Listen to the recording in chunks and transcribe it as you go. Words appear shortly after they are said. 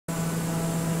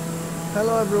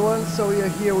Hello everyone, so we are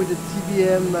here with the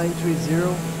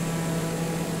TBM930.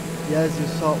 Yes, you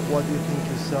saw what you think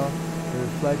you saw, the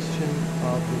reflection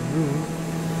of the moon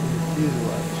in the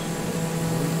fuselage.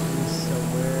 It is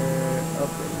somewhere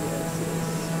up there, yes,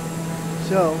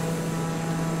 yes. So,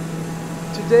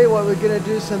 today what we're gonna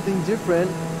do is something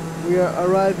different. We are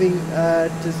arriving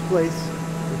at this place,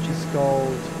 which is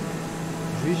called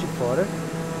Sbjf,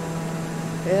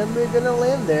 and we're gonna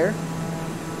land there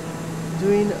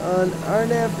doing an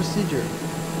Rnav procedure,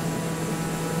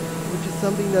 which is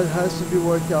something that has to be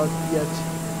worked out yet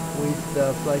with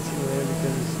the flight simulator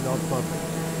because it's not perfect.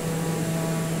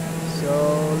 So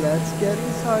let's get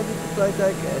inside with the flight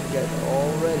deck and get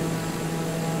all ready.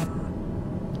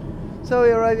 So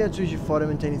we arrive at Sbjf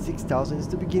maintaining 6000. It's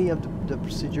the beginning of the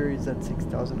procedure. It's at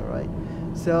 6000, alright.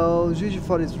 So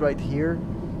Sbjf is right here.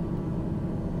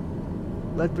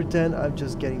 Let's pretend I'm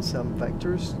just getting some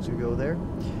vectors to go there.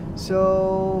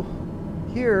 So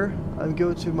here I'm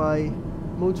going to my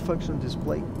mode functional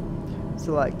display,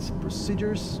 select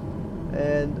procedures,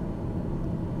 and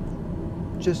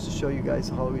just to show you guys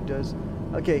how it does.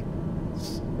 Okay,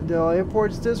 the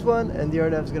airport is this one, and the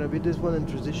Rnav is gonna be this one, and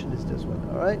transition is this one.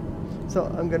 All right. So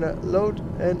I'm gonna load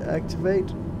and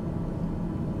activate.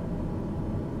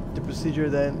 The procedure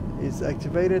then is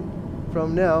activated.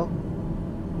 From now,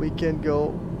 we can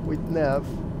go with nav,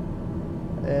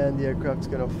 and the aircraft's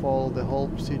gonna follow the whole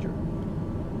procedure.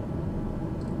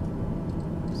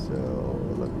 So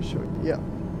let me show you. Yeah.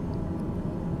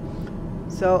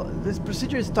 So this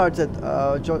procedure starts at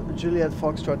Juliet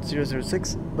Foxtrot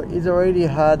 006, but it's already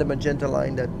had a magenta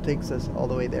line that takes us all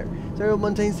the way there. So we'll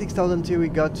maintain 6000 until we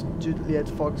got to Juliet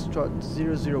Foxtrot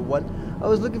 001. I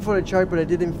was looking for a chart, but I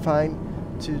didn't find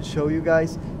to show you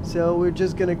guys. So we're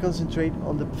just gonna concentrate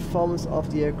on the performance of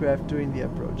the aircraft during the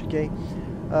approach. Okay.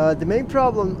 The main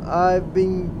problem I've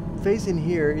been facing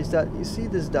here is that you see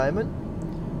this diamond.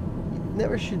 It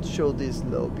never should show this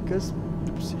low because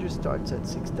the procedure starts at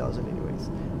 6000 anyways.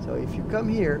 So if you come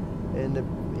here in the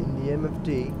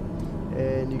MFD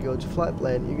and you go to flight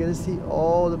plan, you're gonna see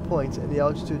all the points and the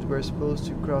altitude we're supposed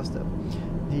to cross them.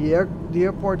 The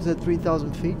airport is at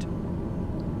 3000 feet,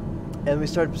 and we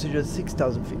start procedure at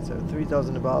 6000 feet, so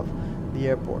 3000 above the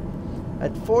airport.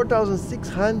 At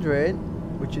 4600,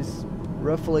 which is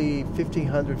roughly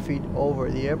 1500 feet over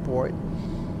the airport,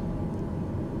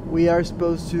 we are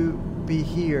supposed to be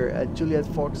here at Juliet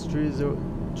Foxtrot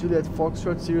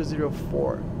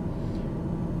 004.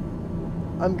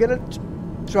 I'm gonna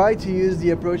try to use the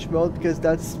approach mode because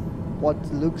that's what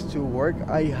looks to work.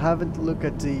 I haven't looked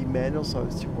at the manual, so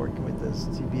I'm still working with this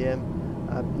TBM.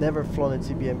 I've never flown a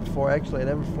TBM before. Actually, I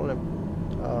never flown a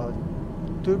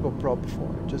turboprop before.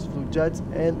 I just flew jets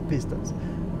and pistons,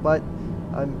 but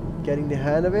I'm getting the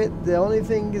hang of it. The only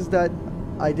thing is that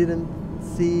I didn't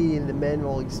see in the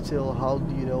manual is still how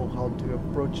do you know how to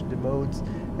approach the modes,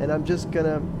 and I'm just kind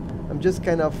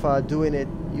of doing it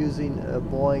using a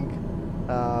Boeing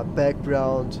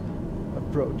background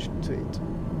approach to it.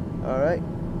 All right.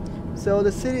 So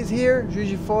the cities here,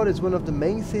 Sbjf is one of the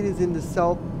main cities in the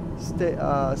south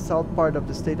part of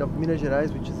the state of Minas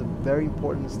Gerais, which is a very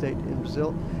important state in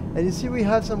Brazil. And you see we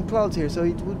have some clouds here, so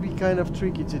it would be kind of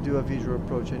tricky to do a visual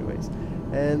approach anyways.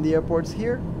 And the airport's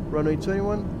here, runway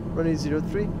 21, runway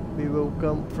 03, we will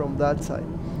come from that side.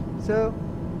 So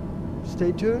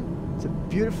stay tuned. It's a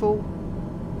beautiful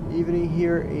evening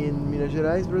here in Minas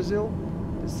Gerais, Brazil.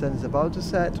 The sun is about to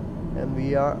set and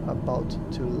we are about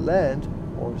to land,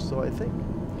 or so I think.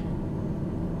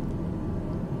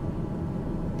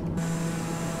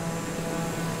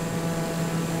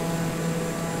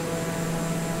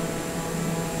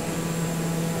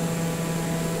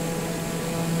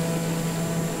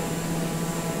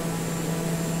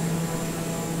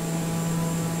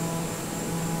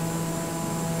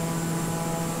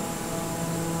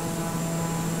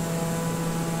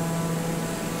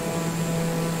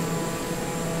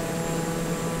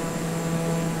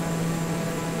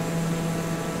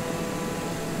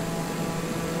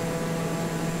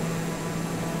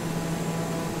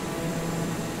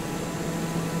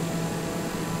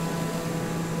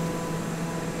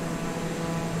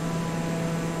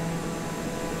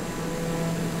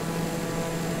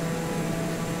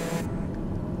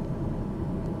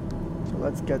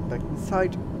 Let's get back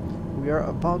inside. We are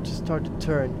about to start to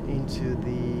turn into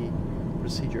the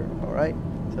procedure. Alright,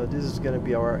 so this is going to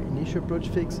be our initial approach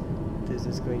fix, this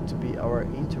is going to be our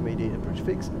intermediate approach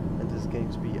fix, and this is going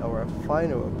to be our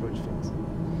final approach fix.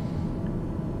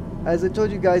 As I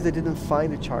told you guys, I didn't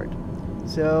find the chart.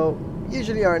 So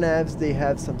usually our Rnavs, they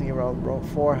have something around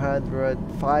 400,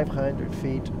 500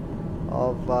 feet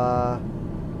of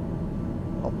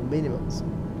minimums.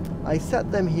 I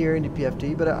set them here in the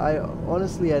PFD, but I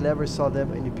honestly I never saw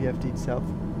them in the PFD itself.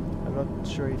 I'm not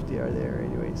sure if they are there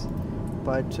anyways.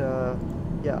 But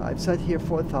yeah, I've set here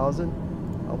 4,000.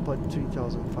 I'll put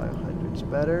 3,500. It's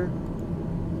better.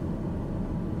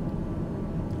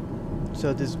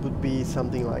 So this would be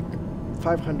something like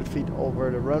 500 feet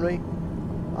over the runway.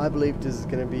 I believe this is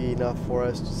going to be enough for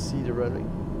us to see the runway.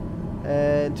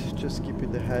 And just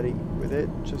keeping the heading with it,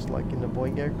 just like in the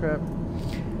Boeing aircraft.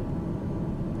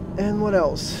 And what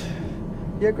else?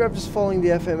 The aircraft is following the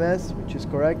FMS, which is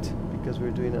correct because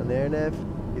we're doing an Rnav.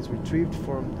 It's retrieved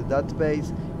from the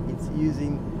database. It's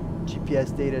using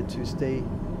GPS data to stay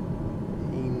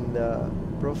in the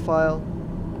profile.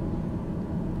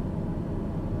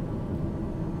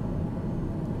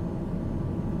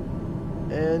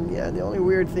 And yeah, the only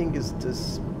weird thing is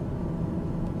this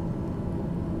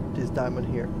diamond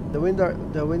here. The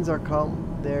winds are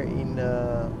calm there in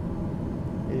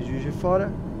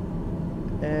Sbjf,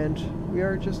 and we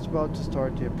are just about to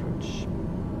start the approach.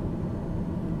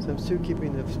 So I'm still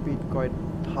keeping the speed quite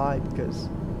high because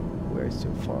we're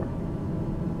still far.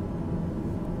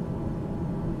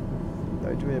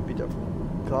 I'm doing a bit of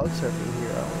cloud surfing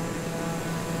here.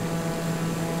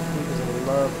 Because I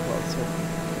love cloud surfing.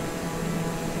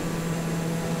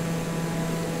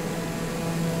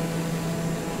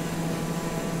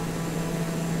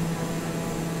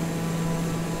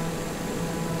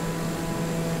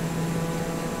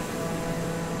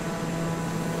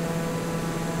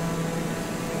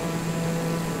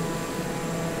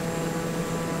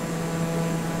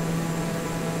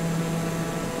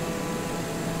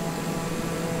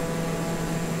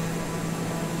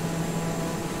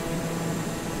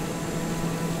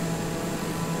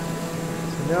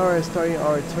 Now we're starting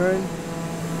our turn.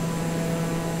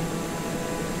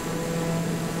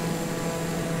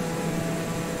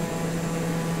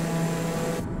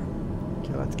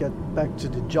 Okay, let's get back to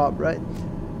the job, right?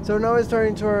 So now we're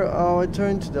starting to our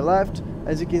turn to the left.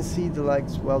 As you can see, the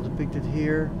light's well depicted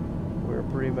here. We're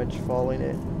pretty much following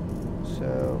it.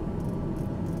 So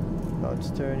now it's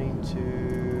turning to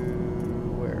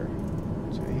where?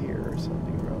 To here or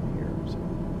something around here. So.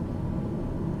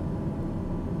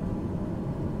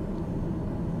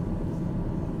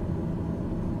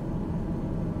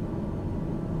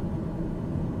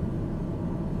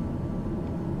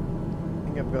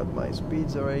 I've got my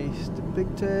speeds already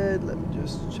depicted. Let me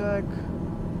just check.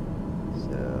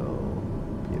 So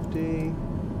PFD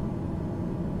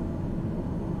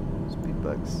speed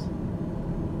bugs.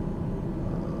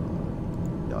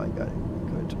 No, I got it.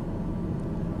 Good.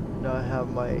 Now I have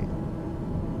my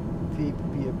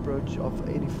VP approach of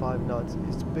 85 knots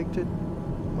is depicted.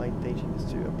 My intention is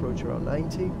to approach around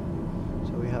 90.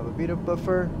 So we have a bit of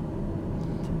buffer.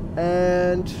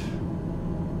 And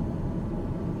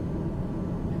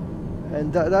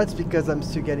that's because I'm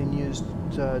still getting used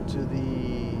to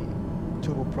the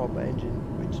turboprop engine,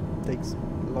 which takes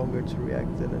longer to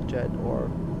react than a jet or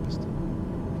piston.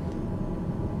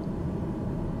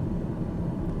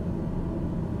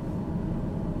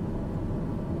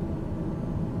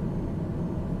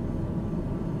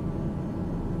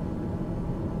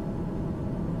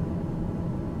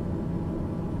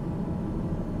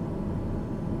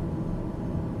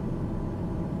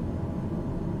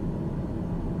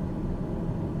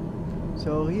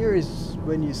 So here is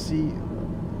when you see,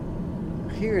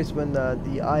 here is when the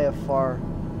IFR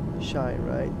shine,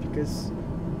 right? Because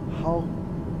how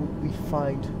would we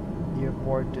find the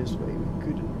airport this way? We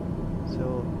couldn't.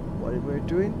 So what we're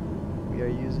doing, we are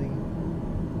using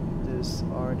this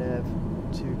Rnav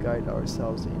to guide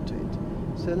ourselves into it.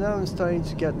 So now I'm starting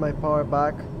to get my power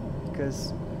back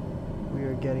because we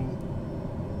are getting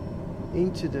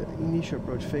into the initial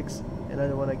approach fix, and I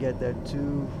don't want to get there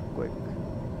too quick.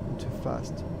 Too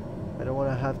fast. I don't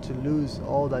want to have to lose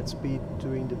all that speed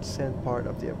during the descent part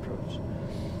of the approach.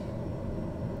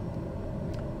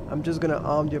 I'm just gonna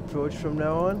arm the approach from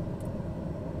now on,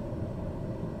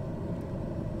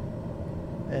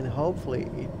 and hopefully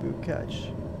it will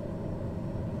catch.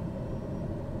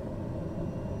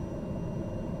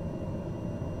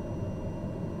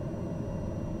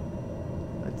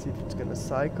 Let's see if it's gonna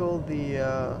cycle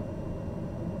the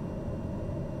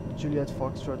Juliet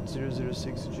Foxtrot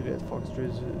 006 to Juliet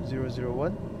Foxtrot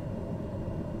 001.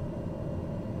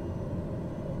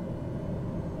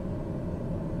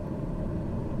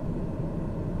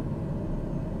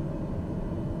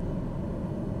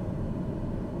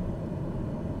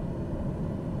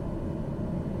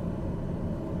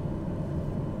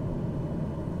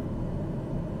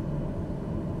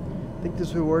 I think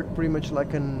this will work pretty much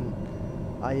like an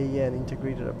IAN,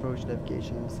 Integrated Approach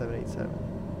Navigation 787.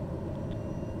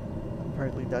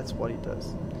 apparently that's what it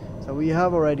does. So we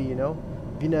have already, you know,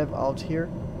 Rnav out here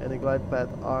and the glide path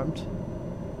armed.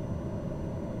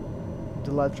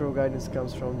 The lateral guidance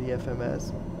comes from the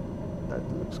FMS. That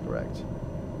looks correct.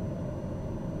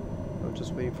 I'm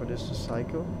just waiting for this to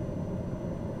cycle.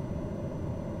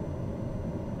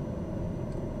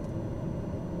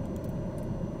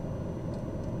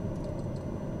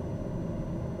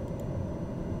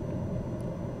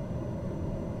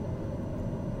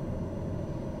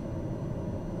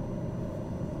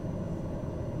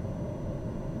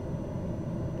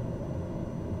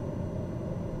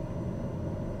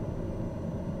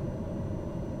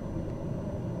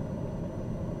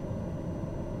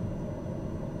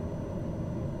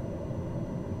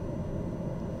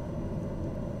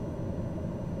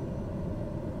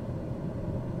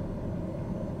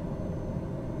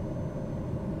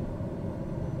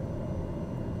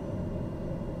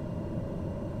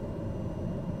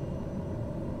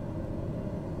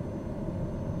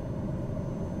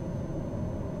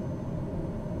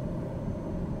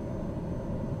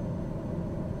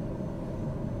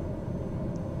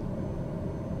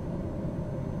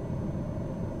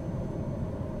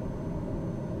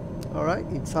 Alright,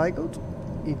 it cycled.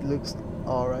 It looks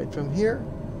alright from here.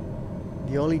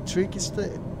 The only tricky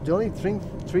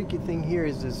thing here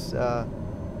is this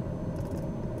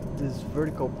this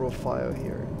vertical profile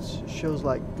here. It shows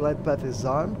like glide path is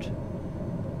armed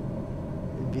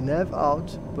and Rnav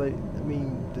out, but I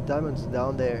mean the diamond's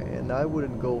down there, and I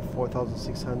wouldn't go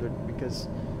 4,600 because,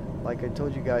 like I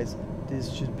told you guys,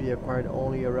 this should be acquired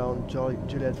only around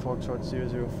Juliet Foxtrot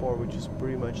 004, which is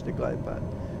pretty much the glide path.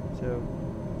 So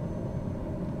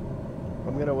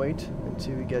I'm gonna wait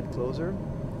until we get closer.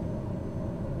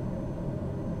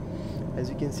 As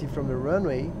you can see from the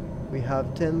runway, we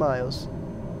have 10 miles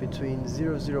between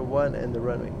 001 and the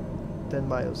runway. 10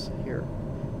 miles here.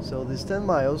 So this 10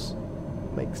 miles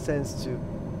makes sense to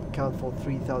count for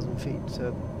 3,000 feet.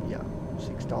 So yeah,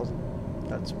 6,000.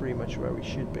 That's pretty much where we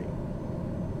should be.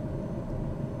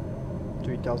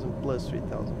 3,000 plus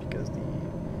 3,000 because the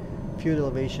field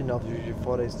elevation of the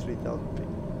G4 is 3,000 feet.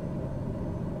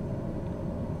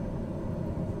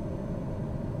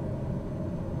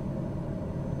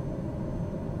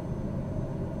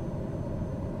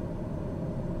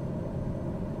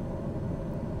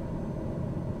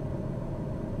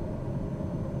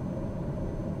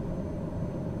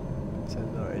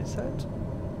 Set.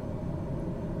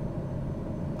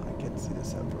 I can see the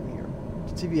sun from here.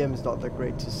 The TBM is not that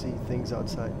great to see things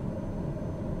outside.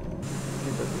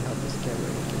 Okay, but we have this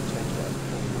camera, we can check that.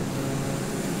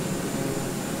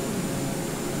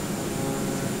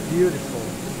 It's beautiful,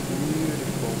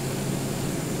 beautiful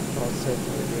sunset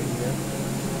we're doing here.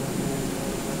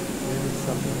 Really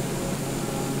something.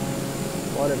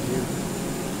 What a view.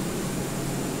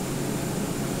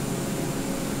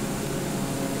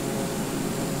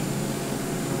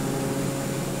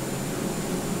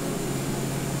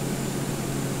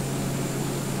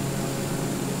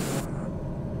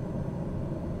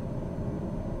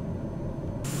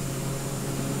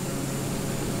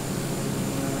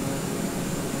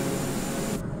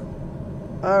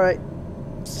 Alright,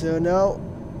 so now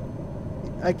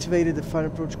activated the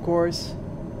final approach course.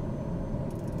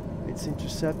 It's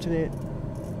intercepting it.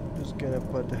 Just gonna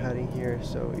put the heading here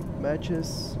so it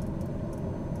matches.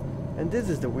 And this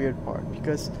is the weird part,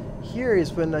 because here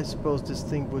is when I suppose this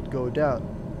thing would go down,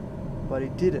 but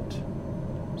it didn't.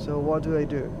 So what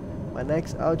do? My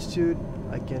next altitude,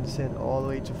 I can descend all the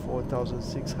way to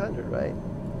 4,600, right?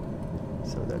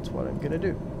 So that's what I'm gonna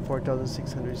do.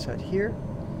 4,600 is set here.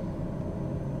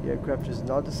 The aircraft is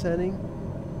not descending,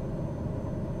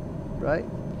 right?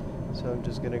 So I'm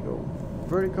just gonna go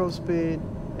vertical speed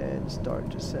and start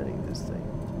descending this thing.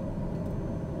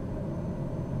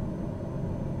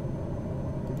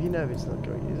 The Rnav is not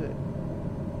going, is it?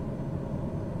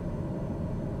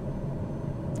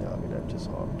 No, Rnav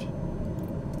just armed.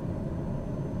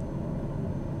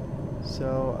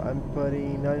 So I'm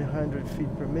putting 900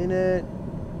 feet per minute.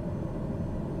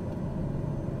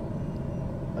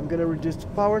 I'm gonna reduce the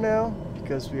power now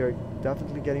because we are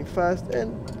definitely getting fast,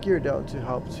 and gear down to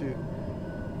help to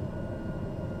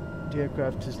the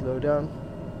aircraft to slow down.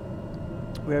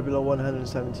 We are below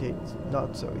 178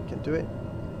 knots, so we can do it.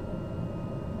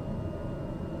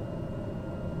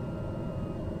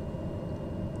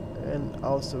 And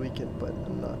also we can put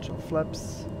a notch of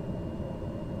flaps.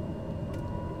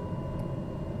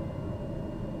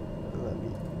 Let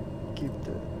me keep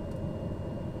the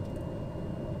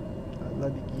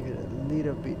let me give it a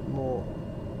little bit more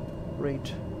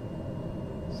rate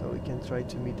so we can try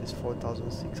to meet this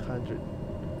 4,600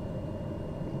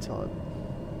 in time.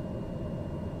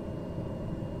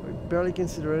 We're barely can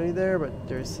see the runway there, but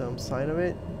there's some sign of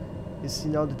it. You see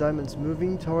now the diamond's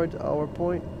moving toward our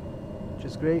point, which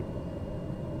is great.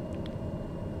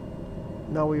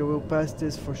 Now we will pass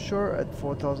this for sure at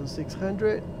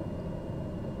 4,600.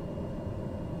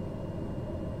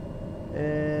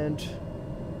 And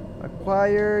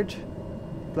acquired.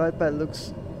 Glide path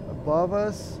looks above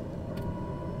us.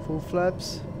 Full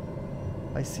flaps.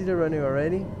 I see the runway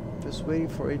already. Just waiting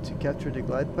for it to capture the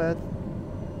glide path.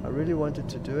 I really wanted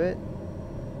to do it.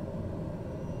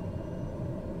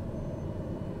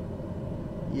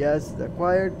 Yes,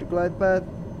 acquired the glide path.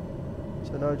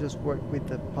 So now just work with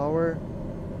the power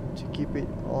to keep it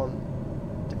on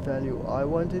the value I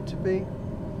want it to be.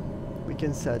 We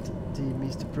can set the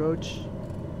missed approach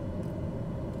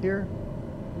here.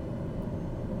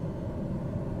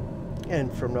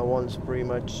 And from now on it's pretty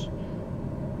much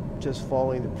just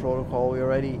following the protocol. We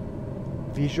already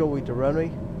visual with the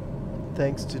runway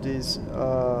thanks to this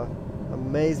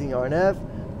amazing Rnav.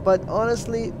 But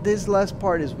honestly, this last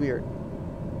part is weird.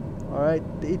 Alright,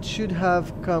 it should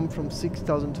have come from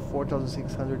 6,000 to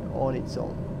 4,600 on its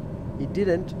own. It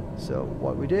didn't, so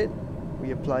what we did,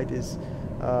 we applied this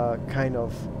kind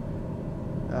of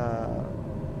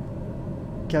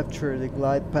capture the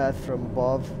glide path from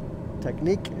above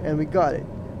technique, and we got it.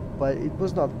 But it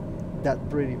was not that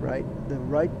pretty, right? The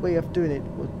right way of doing it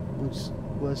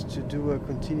was to do a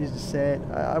continuous descent.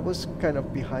 I was kind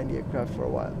of behind the aircraft for a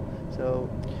while, so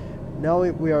now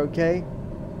we are okay.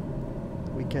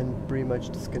 We can pretty much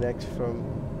disconnect from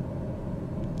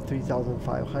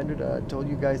 3,500. I told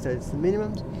you guys that it's the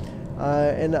minimums,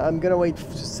 and I'm gonna wait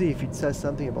to see if it says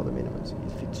something about the minimums,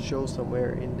 if it shows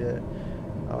somewhere in the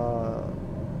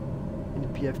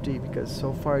PFD, because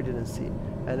so far I didn't see.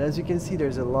 And as you can see,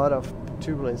 there's a lot of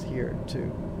turbulence here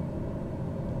too.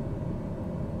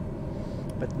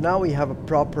 But now we have a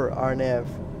proper Rnav,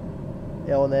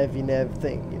 LNAV, VNAV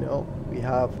thing. You know, we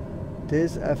have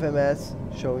this FMS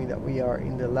showing that we are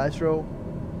in the lateral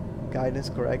guidance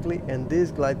correctly, and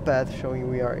this glide path showing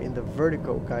we are in the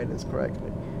vertical guidance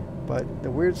correctly. But the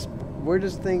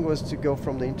weirdest thing was to go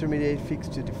from the intermediate fix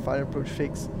to the final approach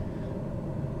fix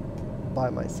by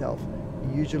myself.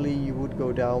 Usually you would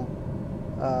go down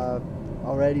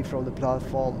already from the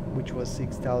platform, which was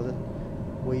 6,000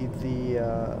 with the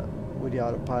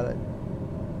autopilot.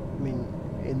 I mean,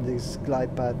 in this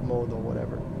glide path mode or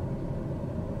whatever,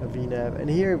 a VNAV. And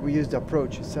here we used the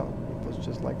approach itself. It was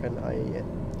just like an IAN.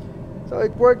 So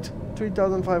it worked.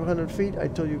 3,500 feet. I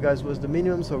told you guys was the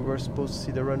minimum, so we're supposed to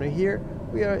see the runway here.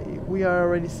 We are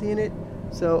already seeing it.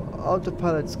 So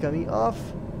autopilot's coming off,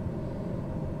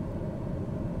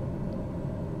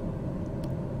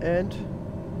 and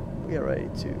we are ready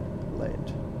to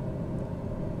land.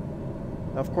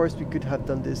 Now, of course, we could have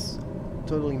done this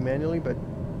totally manually, but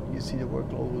you see the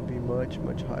workload would be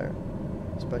much higher,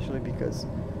 especially because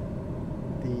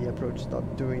the approach is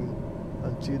not doing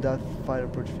until that final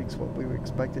approach fix what we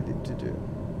expected it to do.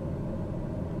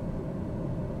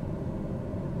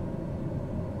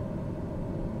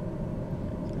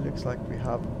 It looks like we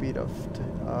have a bit of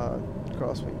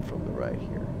crosswind from the right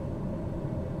here.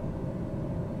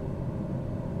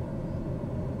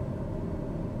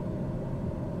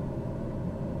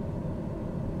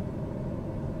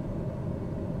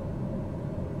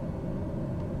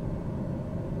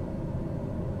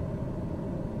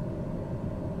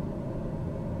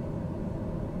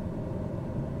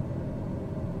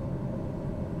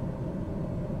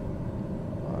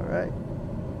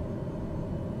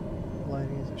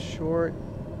 Short.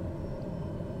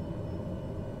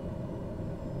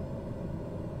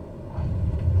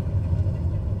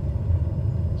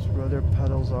 These rudder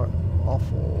pedals are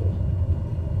awful,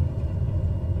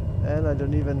 and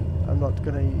I'm not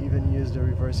gonna even use the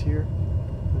reverse here,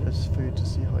 just for you to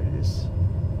see how it is.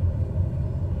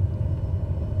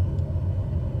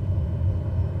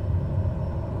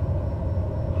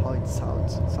 How it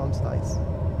sounds. It sounds nice.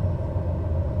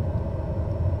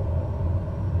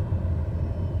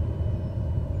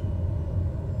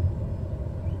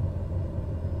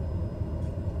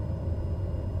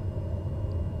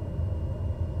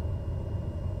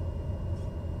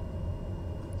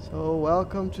 So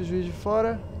welcome to Juiz de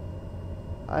Fora.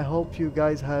 I hope you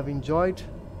guys have enjoyed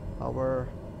our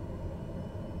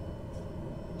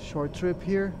short trip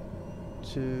here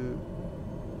to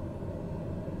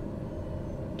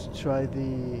try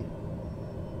the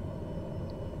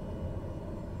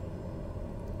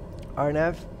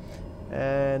Rnav,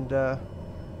 and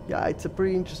yeah, it's a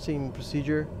pretty interesting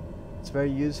procedure. It's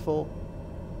very useful,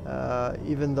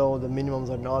 even though the minimums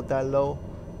are not that low.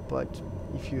 But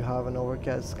if you have an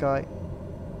overcast sky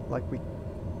like we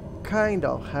kind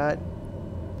of had,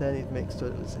 then it makes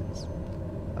total sense.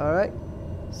 Alright,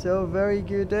 so very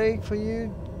good day for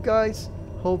you guys.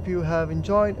 Hope you have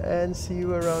enjoyed and see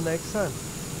you around next time.